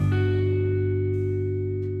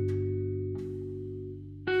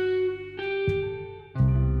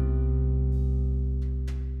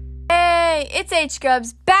It's H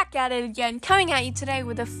Gubs back at it again, coming at you today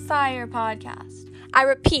with a fire podcast. I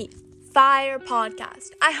repeat, fire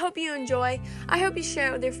podcast. I hope you enjoy. I hope you share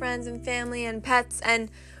it with your friends and family and pets and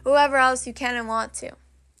whoever else you can and want to.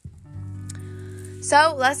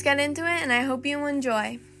 So let's get into it, and I hope you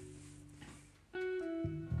enjoy.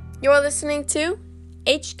 You're listening to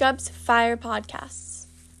H Gubs Fire Podcasts.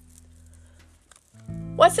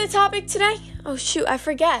 What's the topic today? Oh shoot, I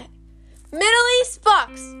forget. Middle East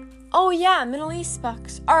books. Oh yeah, Middle East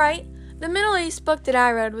books. Alright, the Middle East book that I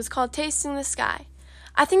read was called Tasting the Sky.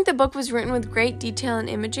 I think the book was written with great detail and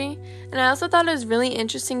imagery, and I also thought it was really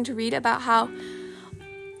interesting to read about how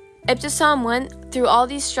Ibtisam went through all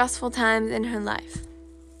these stressful times in her life.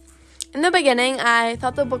 In the beginning, I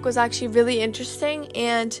thought the book was actually really interesting,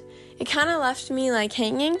 and it kind of left me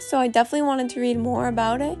hanging, so I definitely wanted to read more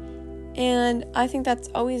about it, and I think that's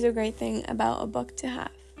always a great thing about a book to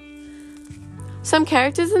have. Some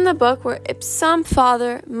characters in the book were Ibtisam's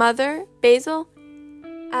father, mother, Basil,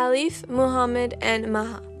 Alif, Muhammad, and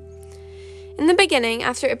Maha. In the beginning,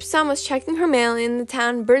 after Ibtisam was checking her mail in the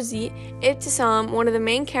town Burzi, Ibtisam, one of the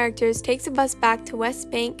main characters, takes a bus back to West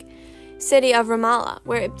Bank city of Ramallah,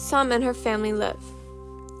 where Ibtisam and her family live.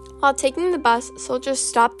 While taking the bus, soldiers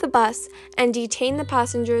stop the bus and detain the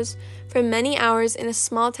passengers for many hours in a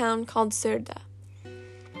small town called Sirda.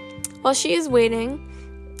 While she is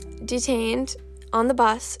waiting, detained on the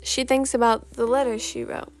bus, she thinks about the letters she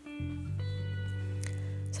wrote.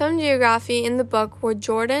 Some geography in the book were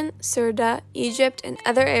Jordan, Sirda, Egypt, and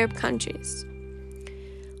other Arab countries.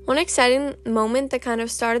 One exciting moment that kind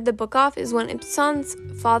of started the book off is when Ibtisam's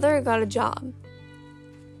father got a job.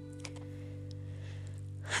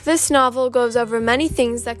 This novel goes over many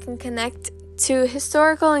things that can connect to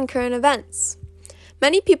historical and current events.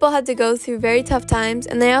 Many people had to go through very tough times,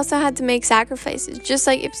 and they also had to make sacrifices, just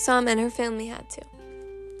like Ibtisam and her family had to.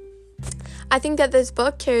 I think that this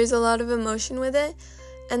book carries a lot of emotion with it,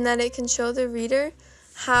 and that it can show the reader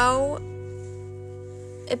how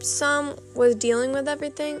Ibtisam was dealing with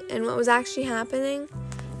everything and what was actually happening,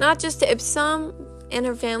 not just to Ibtisam and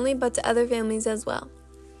her family, but to other families as well.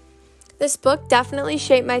 This book definitely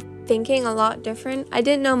shaped my thinking a lot different. I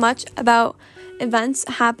didn't know much about events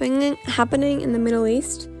happening in the Middle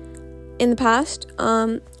East in the past,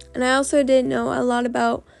 and I also didn't know a lot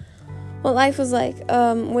about what life was like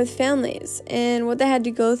with families and what they had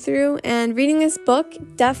to go through, and reading this book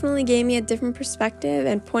definitely gave me a different perspective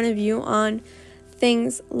and point of view on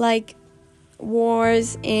things like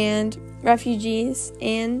wars and refugees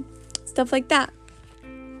and stuff like that.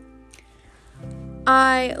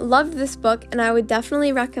 I loved this book, and I would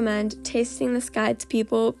definitely recommend Tasting the Sky to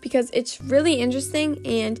people because it's really interesting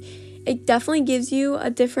and it definitely gives you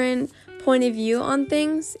a different point of view on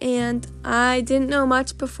things. And I didn't know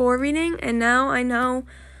much before reading, and now I know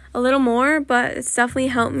a little more, but it's definitely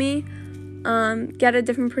helped me get a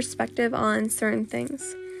different perspective on certain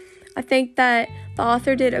things. I think that the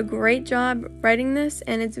author did a great job writing this,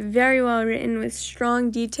 and it's very well written with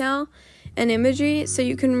strong detail and imagery, so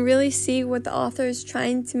you can really see what the author is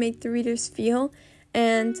trying to make the readers feel.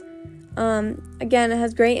 And again, it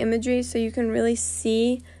has great imagery, so you can really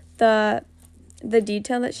see the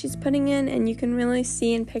detail that she's putting in, and you can really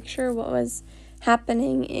see and picture what was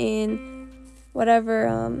happening in whatever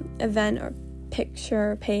event or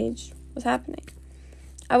picture or page was happening.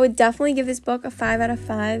 I would definitely give this book a 5 out of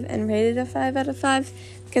 5 and rate it a 5 out of 5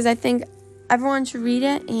 because I think everyone should read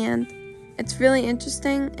it, and it's really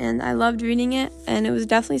interesting, and I loved reading it, and it was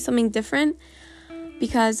definitely something different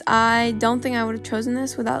because I don't think I would have chosen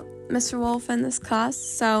this without Mr. Wolf and this class.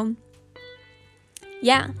 So,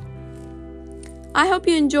 yeah. I hope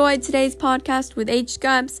you enjoyed today's podcast with H.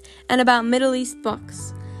 Gubs and about Middle East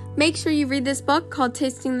books. Make sure you read this book called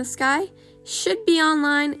Tasting the Sky. Should be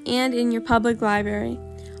online and in your public library.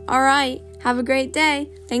 All right, have a great day.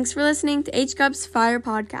 Thanks for listening to H. Gubs Fire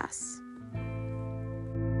Podcasts.